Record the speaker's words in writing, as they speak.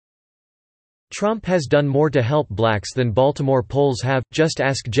Trump has done more to help blacks than Baltimore polls have, just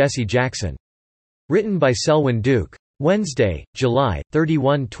ask Jesse Jackson. Written by Selwyn Duke. Wednesday, July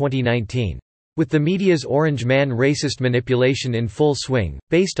 31, 2019. With the media's Orange Man racist manipulation in full swing,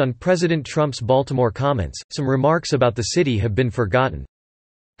 based on President Trump's Baltimore comments, some remarks about the city have been forgotten.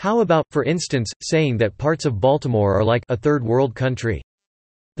 How about, for instance, saying that parts of Baltimore are like a third world country?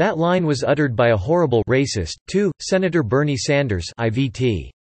 That line was uttered by a horrible racist, too, Senator Bernie Sanders (IVT).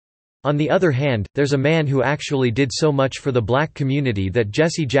 On the other hand, there's a man who actually did so much for the black community that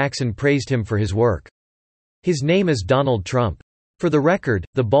Jesse Jackson praised him for his work. His name is Donald Trump. For the record,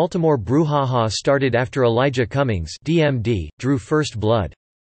 the Baltimore brouhaha started after Elijah Cummings (DMD) drew first blood.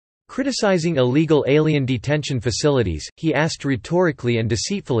 Criticizing illegal alien detention facilities, he asked rhetorically and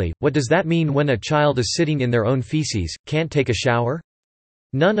deceitfully, "What does that mean when a child is sitting in their own feces, can't take a shower?"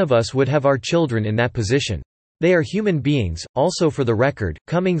 None of us would have our children in that position. They are human beings. Also, for the record,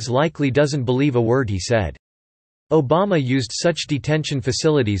 Cummings likely doesn't believe a word he said. Obama used such detention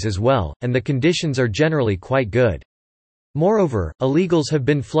facilities as well, and the conditions are generally quite good. Moreover, illegals have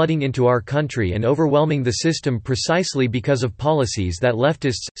been flooding into our country and overwhelming the system precisely because of policies that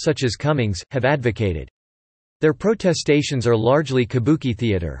leftists, such as Cummings, have advocated. Their protestations are largely kabuki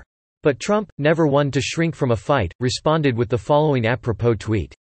theater. But Trump, never one to shrink from a fight, responded with the following apropos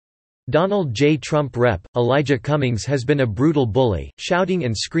tweet. Donald J. Trump Rep. Elijah Cummings has been a brutal bully, shouting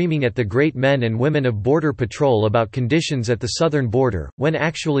and screaming at the great men and women of Border Patrol about conditions at the southern border, when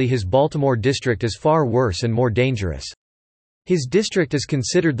actually his Baltimore district is far worse and more dangerous. His district is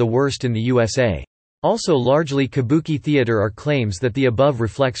considered the worst in the USA. Also largely kabuki theater are claims that the above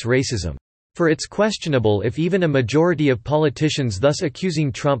reflects racism. For it's questionable if even a majority of politicians thus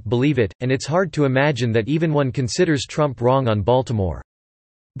accusing Trump believe it, and it's hard to imagine that even one considers Trump wrong on Baltimore.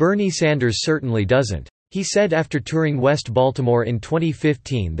 Bernie Sanders certainly doesn't. He said after touring West Baltimore in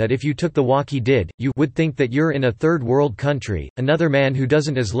 2015 that if you took the walk he did, you would think that you're in a third world country. Another man who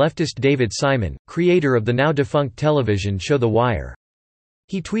doesn't is leftist David Simon, creator of the now defunct television show The Wire.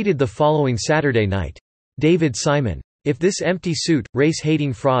 He tweeted the following Saturday night. David Simon. If this empty suit,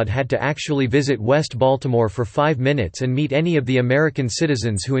 race-hating fraud had to actually visit West Baltimore for 5 minutes and meet any of the American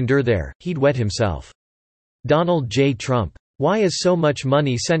citizens who endure there, he'd wet himself. Donald J. Trump. Why is so much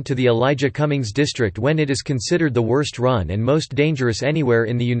money sent to the Elijah Cummings district when it is considered the worst run and most dangerous anywhere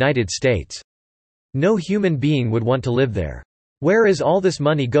in the United States? No human being would want to live there. Where is all this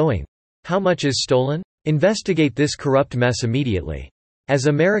money going? How much is stolen? Investigate this corrupt mess immediately. As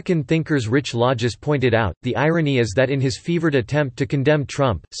American thinkers Rich Lodges pointed out, the irony is that in his fevered attempt to condemn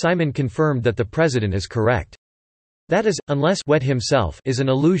Trump, Simon confirmed that the president is correct. That is, unless wet himself is an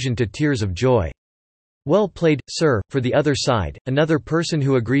allusion to tears of joy. Well played, sir. For the other side, another person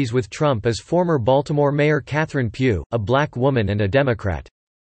who agrees with Trump is former Baltimore Mayor Catherine Pugh, a black woman and a Democrat.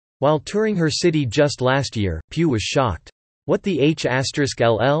 While touring her city just last year, Pugh was shocked. What the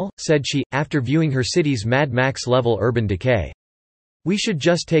H*LL, said she, after viewing her city's Mad Max-level urban decay. We should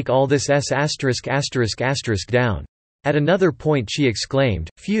just take all this **** down. At another point she exclaimed,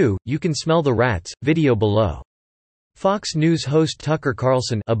 "Phew, you can smell the rats." Video below. Fox News host Tucker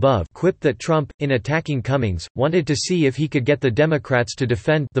Carlson above quipped that Trump, in attacking Cummings, wanted to see if he could get the Democrats to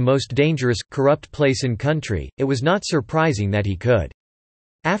defend the most dangerous, corrupt place in country. It was not surprising that he could.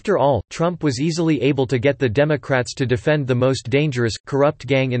 After all, Trump was easily able to get the Democrats to defend the most dangerous, corrupt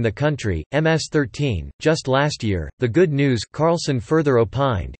gang in the country, MS-13, just last year. The good news, Carlson further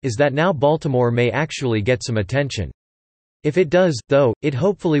opined, is that now Baltimore may actually get some attention. If it does, though, it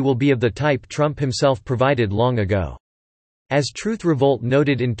hopefully will be of the type Trump himself provided long ago. As Truth Revolt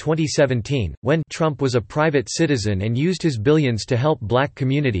noted in 2017, when Trump was a private citizen and used his billions to help black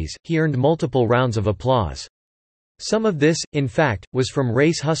communities, he earned multiple rounds of applause. Some of this, in fact, was from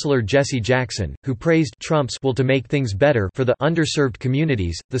race hustler Jesse Jackson, who praised Trump's will to make things better for the underserved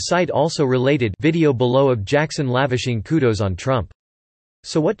communities. The site also related video below of Jackson lavishing kudos on Trump.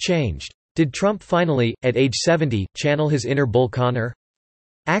 So what changed? Did Trump finally, at age 70, channel his inner Bull Connor?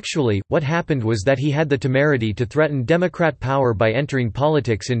 Actually, what happened was that he had the temerity to threaten Democrat power by entering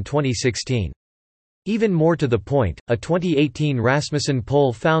politics in 2016. Even more to the point, a 2018 Rasmussen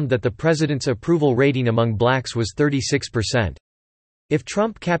poll found that the president's approval rating among blacks was 36%. If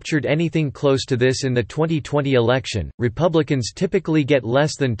Trump captured anything close to this in the 2020 election, Republicans typically get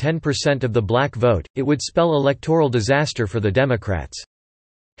less than 10% of the black vote. It would spell electoral disaster for the Democrats.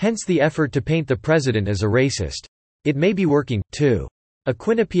 Hence the effort to paint the president as a racist. It may be working, too. A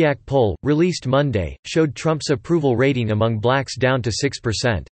Quinnipiac poll, released Monday, showed Trump's approval rating among blacks down to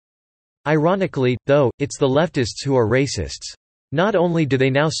 6%. Ironically, though, it's the leftists who are racists. Not only do they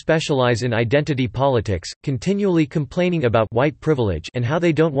now specialize in identity politics, continually complaining about white privilege and how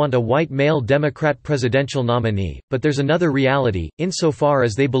they don't want a white male Democrat presidential nominee, but there's another reality: insofar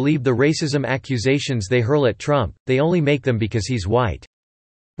as they believe the racism accusations they hurl at Trump, they only make them because he's white.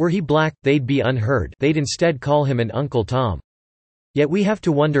 Were he black, they'd be unheard, they'd instead call him an Uncle Tom. Yet we have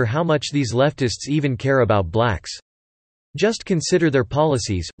to wonder how much these leftists even care about blacks. Just consider their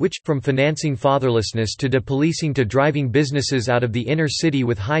policies, which, from financing fatherlessness to depolicing to driving businesses out of the inner city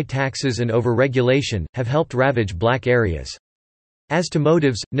with high taxes and over-regulation, have helped ravage black areas. As to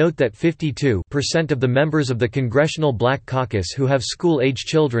motives, note that 52% of the members of the Congressional Black Caucus who have school-age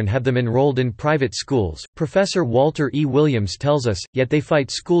children have them enrolled in private schools, Professor Walter E. Williams tells us, yet they fight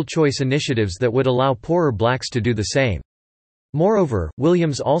school choice initiatives that would allow poorer blacks to do the same. Moreover,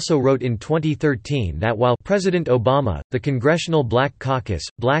 Williams also wrote in 2013 that while President Obama, the Congressional Black Caucus,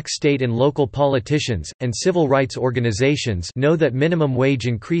 black state and local politicians, and civil rights organizations know that minimum wage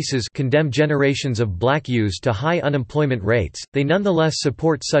increases condemn generations of black youths to high unemployment rates, they nonetheless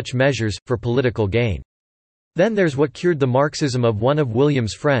support such measures, for political gain. Then there's what cured the Marxism of one of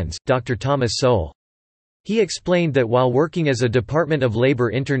Williams' friends, Dr. Thomas Sowell. He explained that while working as a Department of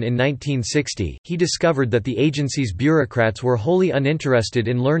Labor intern in 1960, he discovered that the agency's bureaucrats were wholly uninterested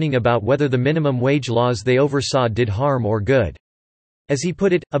in learning about whether the minimum wage laws they oversaw did harm or good. As he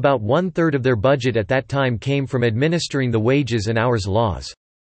put it, about one-third of their budget at that time came from administering the wages and hours laws.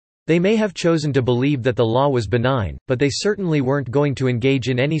 They may have chosen to believe that the law was benign, but they certainly weren't going to engage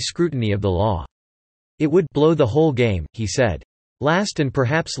in any scrutiny of the law. It would blow the whole game, he said. Last and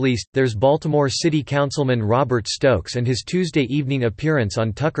perhaps least, there's Baltimore City Councilman Robert Stokes and his Tuesday evening appearance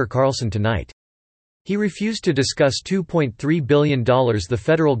on Tucker Carlson Tonight. He refused to discuss $2.3 billion the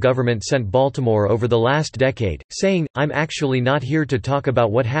federal government sent Baltimore over the last decade, saying, "I'm actually not here to talk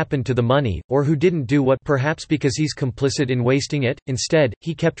about what happened to the money, or who didn't do what, perhaps because he's complicit in wasting it." Instead,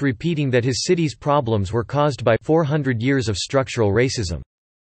 he kept repeating that his city's problems were caused by 400 years of structural racism.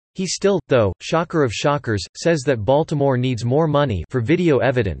 He still, though, shocker of shockers, says that Baltimore needs more money for video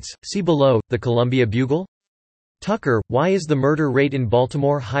evidence. See below, the Columbia Bugle? Tucker, why is the murder rate in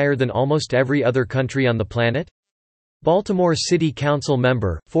Baltimore higher than almost every other country on the planet? Baltimore City Council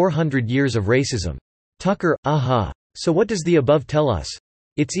member, 400 years of racism. Tucker, aha. So what does the above tell us?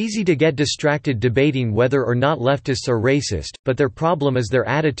 It's easy to get distracted debating whether or not leftists are racist, but their problem is their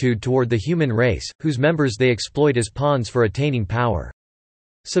attitude toward the human race, whose members they exploit as pawns for attaining power.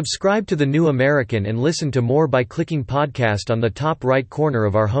 Subscribe to The New American and listen to more by clicking podcast on the top right corner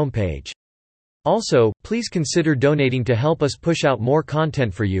of our homepage. Also, please consider donating to help us push out more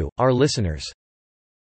content for you, our listeners.